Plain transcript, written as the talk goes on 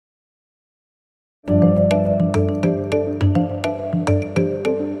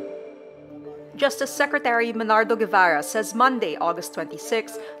Justice Secretary Menardo Guevara says Monday, August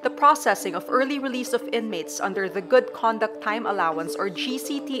 26, the processing of early release of inmates under the Good Conduct Time Allowance or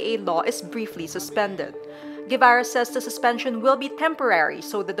GCTA law is briefly suspended. Guevara says the suspension will be temporary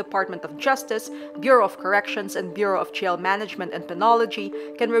so the Department of Justice, Bureau of Corrections, and Bureau of Jail Management and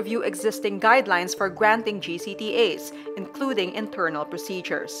Penology can review existing guidelines for granting GCTAs, including internal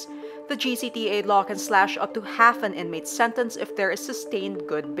procedures. The GCTA law can slash up to half an inmate's sentence if there is sustained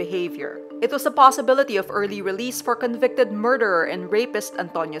good behavior. It was the possibility of early release for convicted murderer and rapist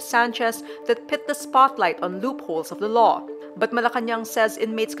Antonio Sanchez that put the spotlight on loopholes of the law. But Malacanang says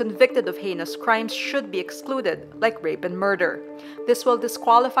inmates convicted of heinous crimes should be excluded, like rape and murder. This will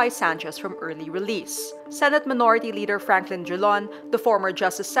disqualify Sanchez from early release. Senate Minority Leader Franklin Drilon, the former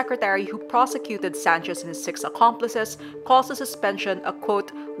Justice Secretary who prosecuted Sanchez and his 6 accomplices, calls the suspension a,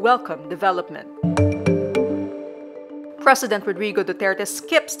 quote, welcome development. President Rodrigo Duterte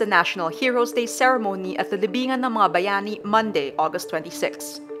skips the National Heroes Day ceremony at the Libingan ng mga Bayani Monday, August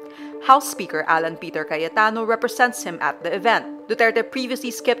 26. House Speaker Alan Peter Cayetano represents him at the event. Duterte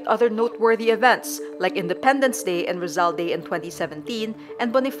previously skipped other noteworthy events like Independence Day and Rizal Day in 2017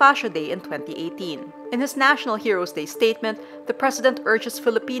 and Bonifacio Day in 2018. In his National Heroes Day statement, the president urges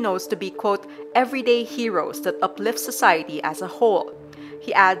Filipinos to be, quote, everyday heroes that uplift society as a whole.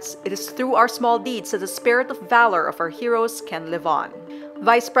 He adds, it is through our small deeds that the spirit of valor of our heroes can live on.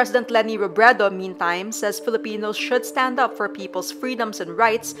 Vice President Leni Robredo, meantime, says Filipinos should stand up for people's freedoms and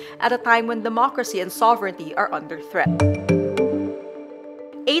rights at a time when democracy and sovereignty are under threat.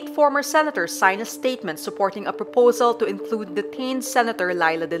 8 former senators signed a statement supporting a proposal to include detained Senator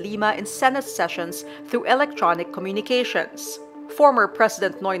Laila de Lima in Senate sessions through electronic communications. Former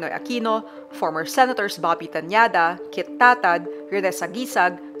President Noynoy Aquino, former Senators Bobby Tanyada, Kit Tatad, Rene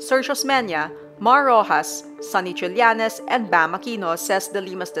Sagisag, Sergio Osmeña, Mar Rojas, Sonny Trillanes, and Bam Aquino says de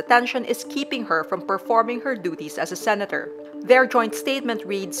Lima's detention is keeping her from performing her duties as a senator. Their joint statement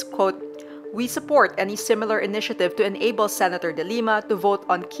reads, quote, we support any similar initiative to enable Senator de Lima to vote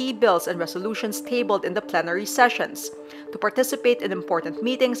on key bills and resolutions tabled in the plenary sessions, to participate in important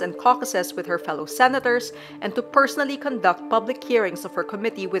meetings and caucuses with her fellow senators, and to personally conduct public hearings of her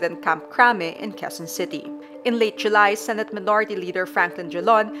committee within Camp Crame in Quezon City. In late July, Senate Minority Leader Franklin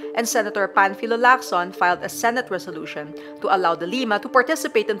Drilon and Senator Panfilo Lacson filed a Senate resolution to allow de Lima to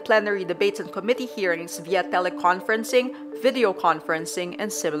participate in plenary debates and committee hearings via teleconferencing, video conferencing,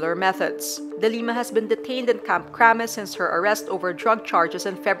 and similar methods. De Lima has been detained in Camp Crame since her arrest over drug charges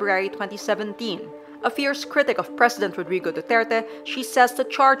in February 2017. A fierce critic of President Rodrigo Duterte, she says the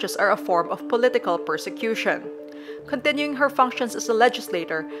charges are a form of political persecution. Continuing her functions as a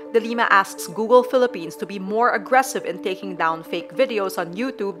legislator, de Lima asks Google Philippines to be more aggressive in taking down fake videos on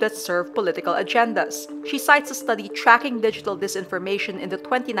YouTube that serve political agendas. She cites a study tracking digital disinformation in the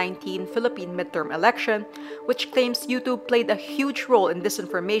 2019 Philippine midterm election, which claims YouTube played a huge role in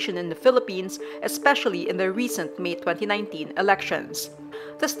disinformation in the Philippines, especially in the recent May 2019 elections.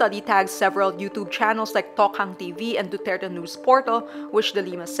 The study tags several YouTube channels like Tokhang TV and Duterte News Portal, which de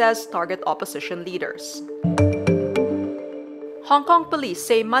Lima says target opposition leaders. Hong Kong police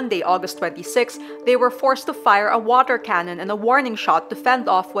say Monday, August 26, they were forced to fire a water cannon and a warning shot to fend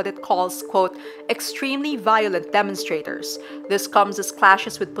off what it calls, quote, extremely violent demonstrators. This comes as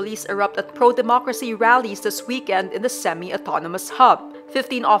clashes with police erupt at pro-democracy rallies this weekend in the semi-autonomous hub.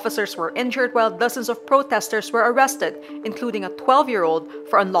 15 officers were injured while dozens of protesters were arrested, including a 12-year-old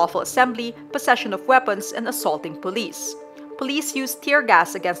for unlawful assembly, possession of weapons, and assaulting police. Police used tear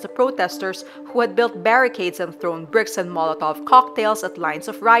gas against the protesters who had built barricades and thrown bricks and Molotov cocktails at lines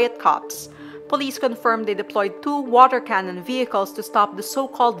of riot cops. Police confirmed they deployed 2 water cannon vehicles to stop the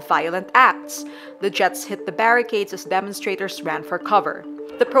so-called violent acts. The jets hit the barricades as demonstrators ran for cover.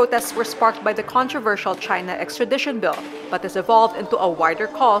 The protests were sparked by the controversial China extradition bill, but has evolved into a wider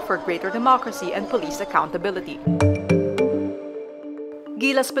call for greater democracy and police accountability.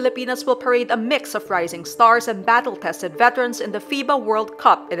 Gilas Pilipinas will parade a mix of rising stars and battle-tested veterans in the FIBA World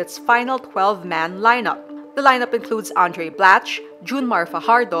Cup in its final 12-man lineup. The lineup includes Andre Blatch, Junmar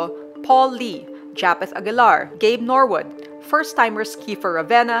Fajardo, Paul Lee, Japeth Aguilar, Gabe Norwood, first-timers Kiefer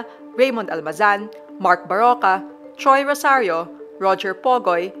Ravena, Raymond Almazan, Mark Baroca, Troy Rosario, Roger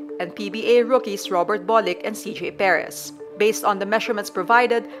Pogoy, and PBA rookies Robert Bolick and CJ Perez. Based on the measurements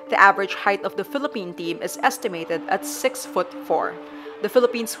provided, the average height of the Philippine team is estimated at 6'4". The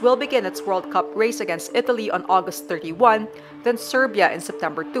Philippines will begin its World Cup race against Italy on August 31, then Serbia in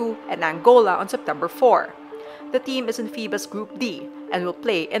September 2, and Angola on September 4. The team is in FIBA's Group D and will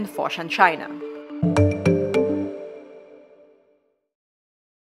play in Foshan, China.